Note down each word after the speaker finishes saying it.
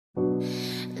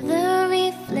The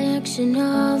reflection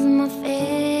of my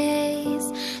face,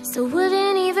 so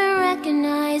wouldn't even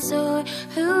recognize or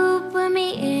who put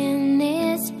me in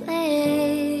this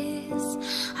place.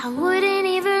 I wouldn't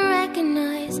even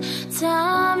recognize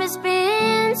time has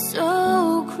been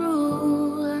so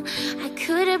cruel. I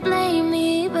couldn't blame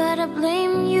me, but I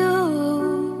blame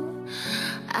you.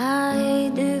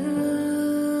 I do.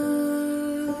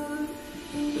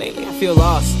 Lately I feel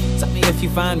lost, tell me if you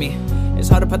find me. It's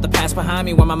hard to put the past behind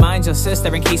me when my mind just sits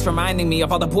there and keeps reminding me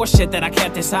of all the bullshit that I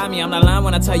kept inside me. I'm not lying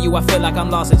when I tell you I feel like I'm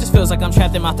lost. It just feels like I'm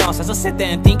trapped in my thoughts as I sit there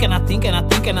and think and I think and I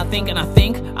think and I think and I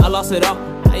think I lost it all.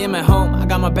 I am at home, I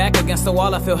got my back against the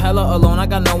wall, I feel hella alone. I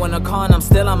got no one to call and I'm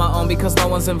still on my own because no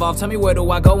one's involved. Tell me where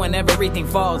do I go when everything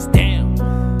falls? Damn,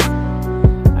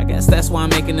 I guess that's why I'm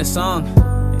making this song.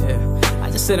 Yeah,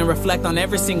 I just sit and reflect on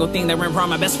every single thing that went wrong.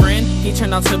 My best friend, he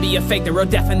turned out to be a fake, the real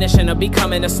definition of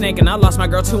becoming a snake. And I lost my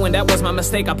girl too and that was my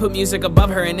mistake. I put music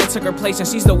above her and it took her place, and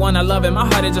she's the one I love, and my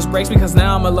heart it just breaks because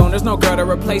now I'm alone. There's no girl to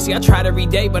replace you. I tried every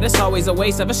day but it's always a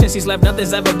waste. Ever since she's left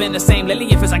nothing's ever been the same. Lately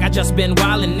it feels like I just been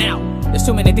wildin' out. There's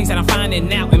too many things that I'm finding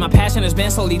now, and my passion has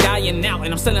been slowly dying out,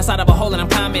 and I'm still inside of a hole and I'm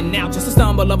climbing out, just to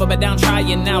stumble over but down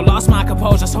trying now. Lost my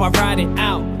composure so I ride it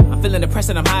out. I'm feeling depressed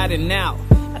and I'm hiding now.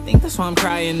 I think that's why I'm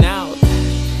crying out.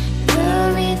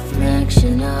 The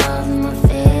reflection of my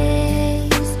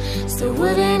face, still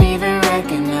wouldn't even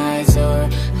recognize or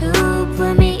who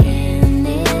put me in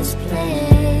this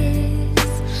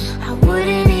place. I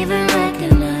wouldn't even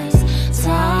recognize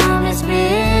time has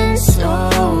been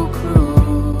so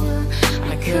cruel.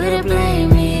 I couldn't blame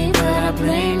me, but I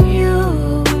blame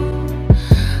you.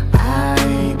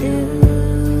 I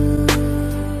do.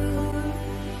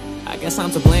 I guess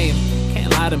I'm to blame, can't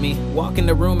lie to me. Walk in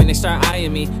the room and they start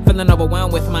eyeing me, feeling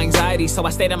overwhelmed with my anxiety. So I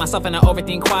stay to myself and I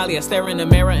overthink quietly. I stare in the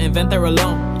mirror and vent there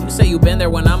alone. You say you've been there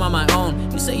when I'm on my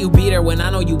own. You say you be there when I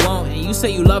know you won't. And you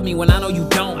say you love me when I know you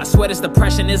don't. I swear this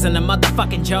depression isn't a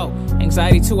motherfucking joke.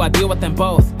 Anxiety too, I deal with them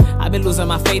both. I've been losing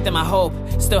my faith and my hope,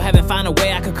 still haven't found a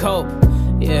way I could cope.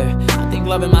 Yeah, I think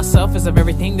loving myself is of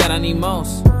everything that I need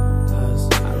most.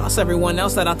 I lost everyone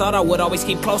else that I thought I would always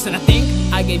keep close, and I think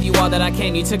I gave you all that I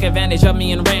can. You took advantage of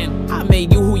me and ran. I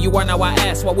made you who you are, now I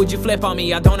ask, why would you flip on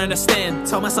me? I don't understand.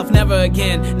 Told myself never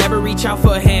again, never reach out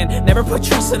for a hand, never put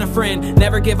trust in a friend,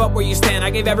 never give up where you stand. I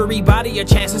gave everybody a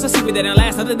chance, just to see what didn't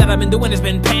last. Nothing that I've been doing has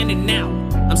been panning now.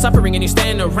 I'm suffering and you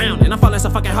stand around, and I'm falling so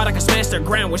fucking hard I can smash the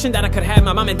ground. Wishing that I could have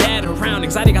my mom and dad around.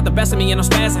 Anxiety got the best of me and I'm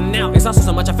spazzing now. Exhausted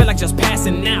so much I feel like just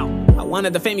passing out. I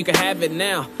wanted the fame, you could have it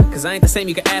now, cause I ain't the same,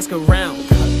 you can ask around.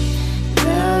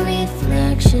 The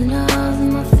reflection of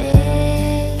my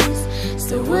face,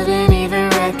 still wouldn't even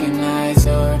recognize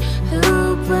or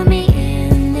who put me